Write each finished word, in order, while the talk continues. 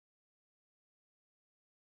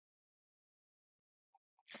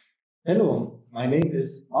Hello, my name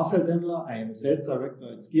is Marcel Demmler. I am a sales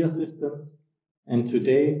director at scia Systems, and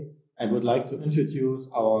today I would like to introduce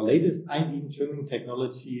our latest Imb trimming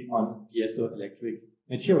technology on piezoelectric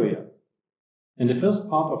materials. In the first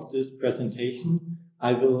part of this presentation,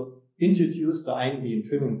 I will introduce the Imb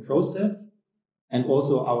trimming process and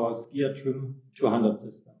also our scia Trim 200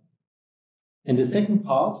 system. In the second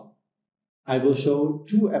part, I will show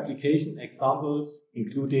two application examples,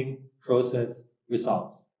 including process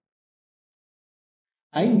results.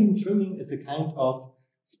 Iron trimming is a kind of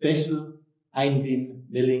special iron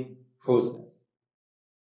milling process.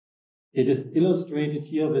 It is illustrated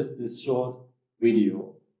here with this short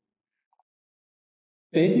video.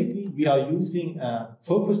 Basically, we are using a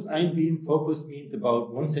focused iron beam. Focused means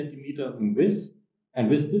about 1 centimeter in width. And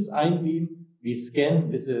with this iron beam, we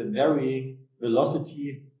scan with a varying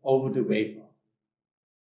velocity over the wafer.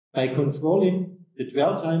 By controlling the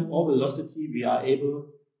dwell time or velocity, we are able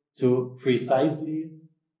to precisely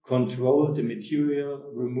control the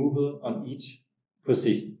material removal on each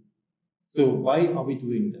position. So why are we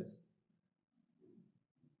doing this?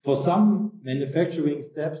 For some manufacturing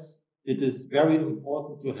steps, it is very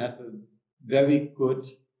important to have a very good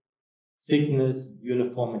thickness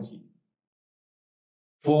uniformity.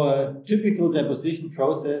 For a typical deposition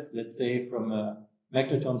process, let's say from a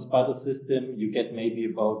magnetron sputter system, you get maybe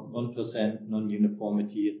about 1%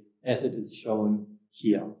 non-uniformity as it is shown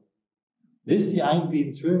here. With the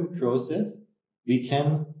Imb trimming process, we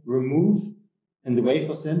can remove in the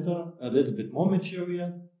wafer center a little bit more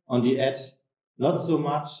material, on the edge not so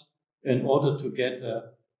much, in order to get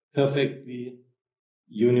a perfectly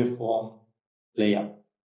uniform layer.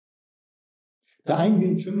 The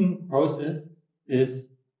Imb trimming process is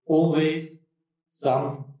always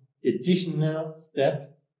some additional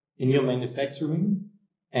step in your manufacturing,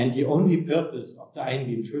 and the only purpose of the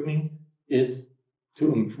Imb trimming is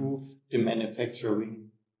to improve the manufacturing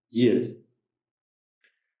yield.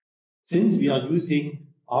 Since we are using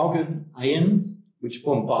argon ions which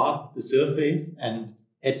bombard the surface and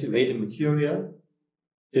activate the material,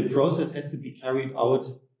 the process has to be carried out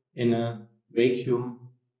in a vacuum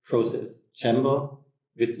process chamber,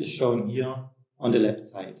 which is shown here on the left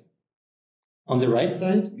side. On the right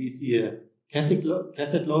side, we see a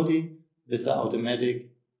cassette loading with an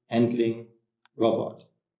automatic handling robot.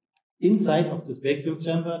 Inside of this vacuum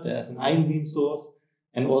chamber, there is an iron beam source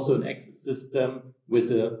and also an access system with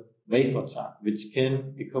a wafer chuck, which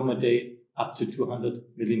can accommodate up to 200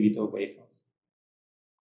 millimeter wafers.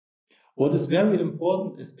 What is very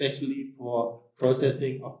important, especially for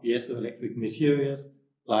processing of piezoelectric materials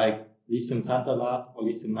like lithium tantalate or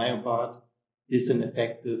lithium niobate, is an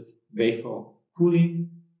effective wafer cooling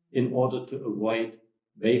in order to avoid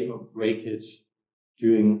wafer breakage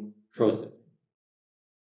during processing.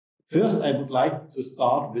 First, I would like to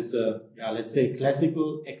start with a, let's say,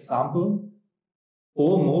 classical example.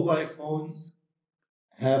 All mobile phones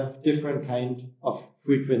have different kind of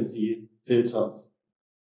frequency filters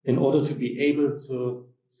in order to be able to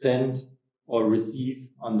send or receive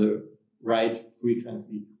on the right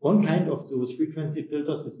frequency. One kind of those frequency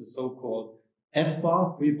filters is the so-called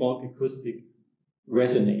FBAR, free bulk acoustic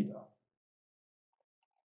resonator.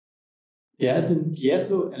 There is a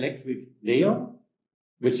piezoelectric layer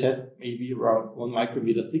which has maybe around 1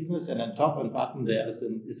 micrometer thickness, and on top and bottom there is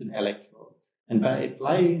an electrode. And by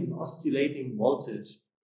applying an oscillating voltage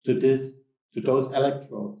to those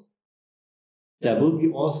electrodes, there will be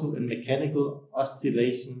also a mechanical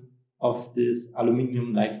oscillation of this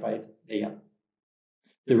aluminum nitride layer.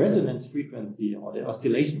 The resonance frequency or the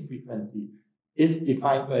oscillation frequency is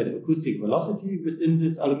defined by the acoustic velocity within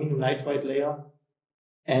this aluminum nitride layer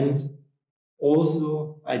and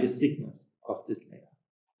also by the thickness of this layer.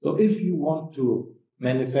 So if you want to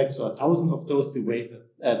manufacture 1,000 of those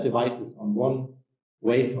devices on one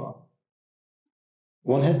wafer,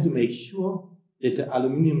 one has to make sure that the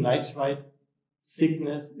aluminum nitride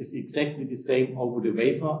thickness is exactly the same over the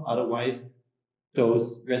wafer, otherwise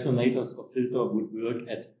those resonators or filter would work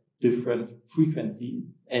at different frequencies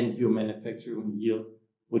and your manufacturing yield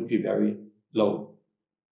would be very low.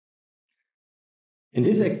 In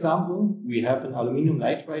this example, we have an aluminum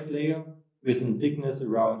nitride layer with a thickness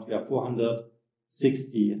around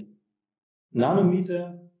 460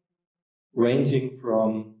 nanometer, ranging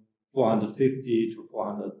from 450 to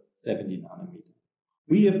 470 nanometer.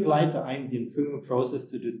 We applied the Imb trimming process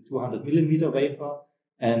to this 200 millimeter wafer,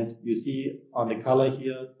 and you see on the color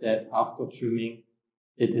here that after trimming,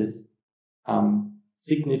 it is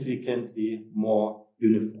significantly more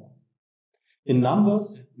uniform. In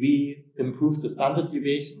numbers, we improved the standard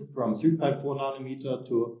deviation from 3.4 nanometer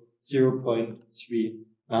to 0.3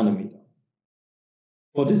 nanometer.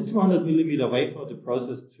 For this 200 millimeter wafer, the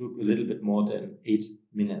process took a little bit more than 8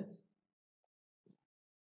 minutes.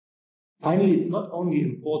 Finally, it's not only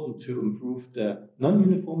important to improve the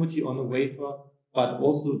non-uniformity on a wafer, but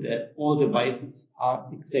also that all devices are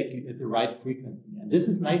exactly at the right frequency. And this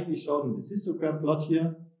is nicely shown in this histogram plot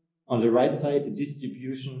here. On the right side, the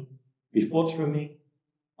distribution before trimming.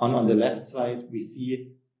 And on the left side, we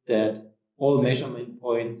see that all measurement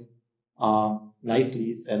points are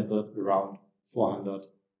nicely centered around 400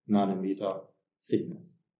 nanometer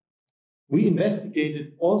thickness. We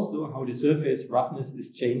investigated also how the surface roughness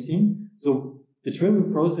is changing. So the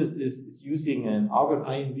trimming process is using an argon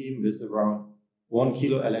ion beam with around 1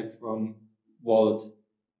 kilo electron volt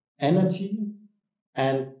energy.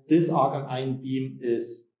 And this argon ion beam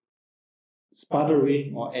is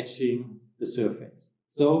sputtering or etching the surface.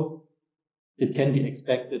 So it can be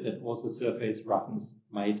expected that also surface roughness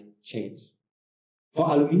might change. For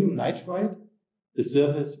aluminum nitride, the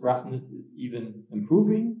surface roughness is even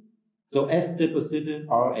improving. So as deposited,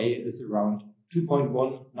 RA is around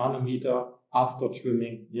 2.1 nanometer. After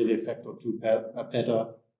trimming, nearly a factor of 2 better,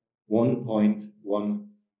 1.1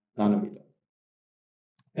 nanometer.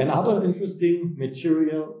 Another interesting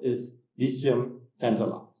material is lithium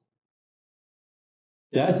tenderloin.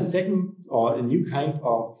 There is a second or a new kind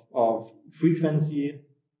of frequency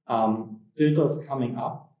filters coming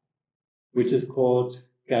up, which is called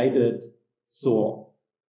guided SAW.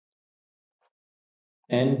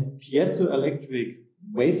 And piezoelectric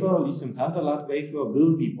wafer, lithium tantalate wafer,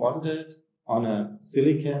 will be bonded on a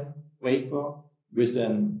silicon wafer with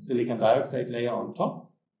a silicon dioxide layer on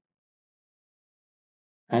top.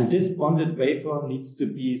 And this bonded wafer needs to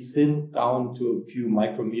be thinned down to a few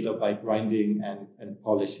micrometer by grinding and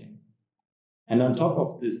polishing. And on top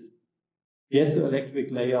of this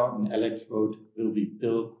piezoelectric layer, an electrode will be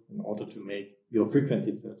built in order to make your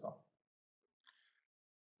frequency filter.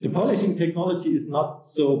 The polishing technology is not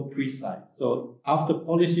so precise. So after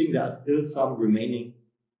polishing, there are still some remaining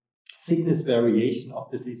thickness variation of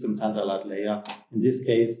this lithium tantalate layer, in this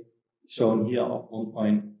case shown here of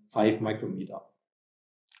 1.5 micrometer.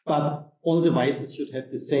 But all devices should have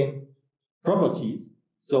the same properties,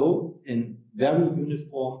 so a very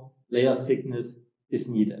uniform layer thickness is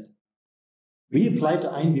needed. We applied the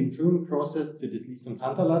Imb Trimming Process to this lithium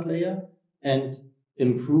tantalate layer and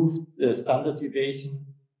improved the standard deviation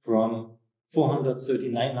from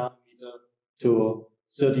 439 nanometer to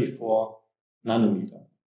 34 nanometer.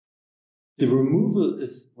 The removal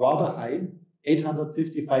is rather high,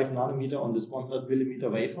 855 nanometer on this 100 millimeter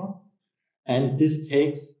wafer, and this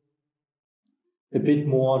takes a bit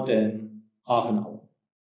more than half an hour.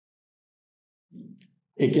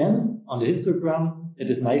 Again, on the histogram, it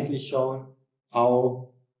is nicely shown how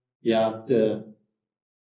the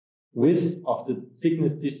width of the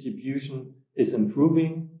thickness distribution is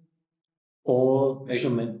improving. All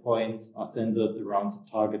measurement points are centered around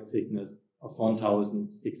the target thickness of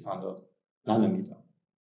 1600 nanometer.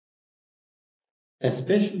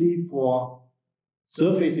 Especially for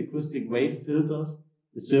surface acoustic wave filters,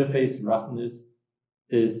 the surface roughness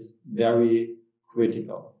is very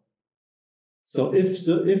critical. So if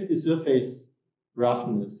the surface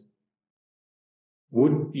roughness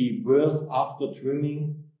would be worse after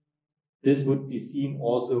trimming, this would be seen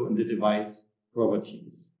also in the device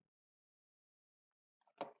properties.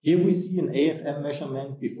 Here we see an Afm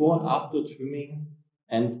measurement before and after trimming,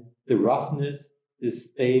 and the roughness is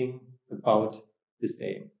staying about the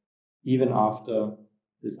same, even after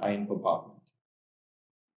this ion bombardment.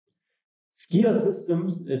 Scia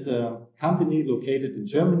Systems is a company located in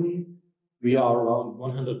Germany. We are around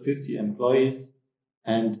 150 employees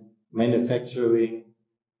and manufacturing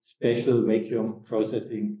special vacuum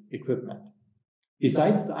processing equipment.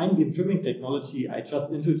 Besides the Imb trimming technology I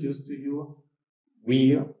just introduced to you,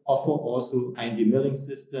 we offer also Imb milling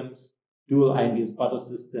systems, dual Imb sputter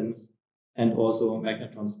systems, and also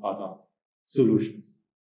magnetron sputter solutions.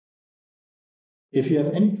 If you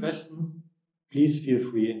have any questions, please feel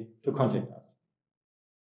free to contact us.